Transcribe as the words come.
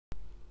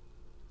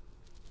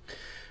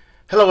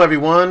Hello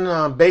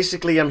everyone.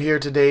 Basically, I'm here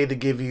today to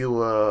give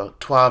you a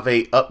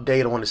Twave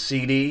update on the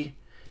CD.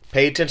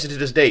 Pay attention to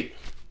this date.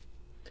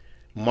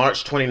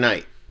 March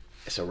 29th.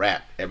 It's a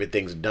wrap.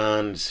 Everything's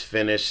done. It's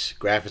finished.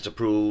 Graphics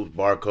approved.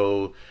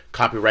 Barcode.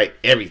 Copyright.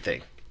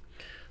 Everything.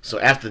 So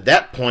after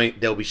that point,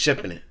 they'll be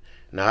shipping it.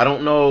 Now, I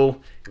don't know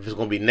if it's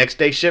going to be next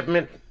day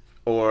shipment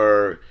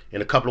or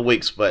in a couple of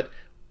weeks, but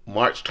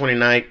March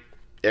 29th,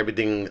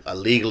 everything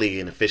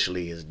legally and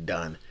officially is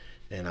done.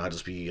 And I'll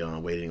just be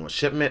waiting on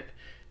shipment.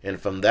 And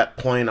from that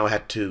point, I'll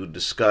have to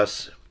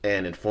discuss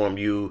and inform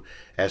you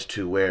as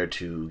to where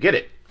to get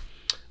it.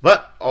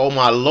 But all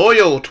my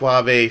loyal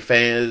Twave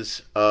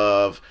fans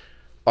of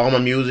all my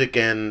music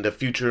and the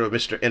future of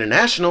Mr.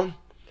 International,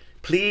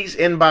 please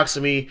inbox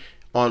me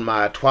on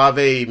my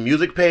Twave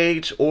music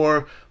page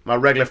or my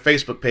regular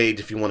Facebook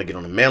page if you want to get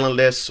on the mailing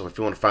list, or if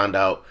you want to find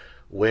out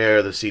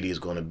where the CD is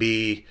going to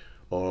be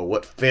or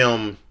what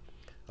film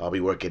I'll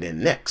be working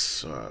in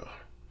next. Or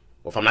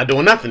if I'm not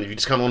doing nothing, if you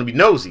just kind of want to be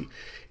nosy.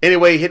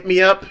 Anyway, hit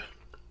me up,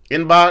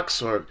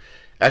 inbox, or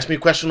ask me a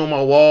question on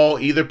my wall,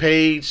 either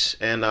page.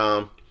 And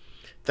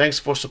thanks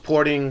for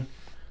supporting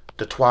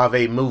the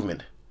Twave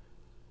movement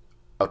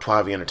of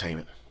Twave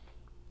Entertainment,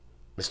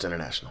 Mr.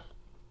 International.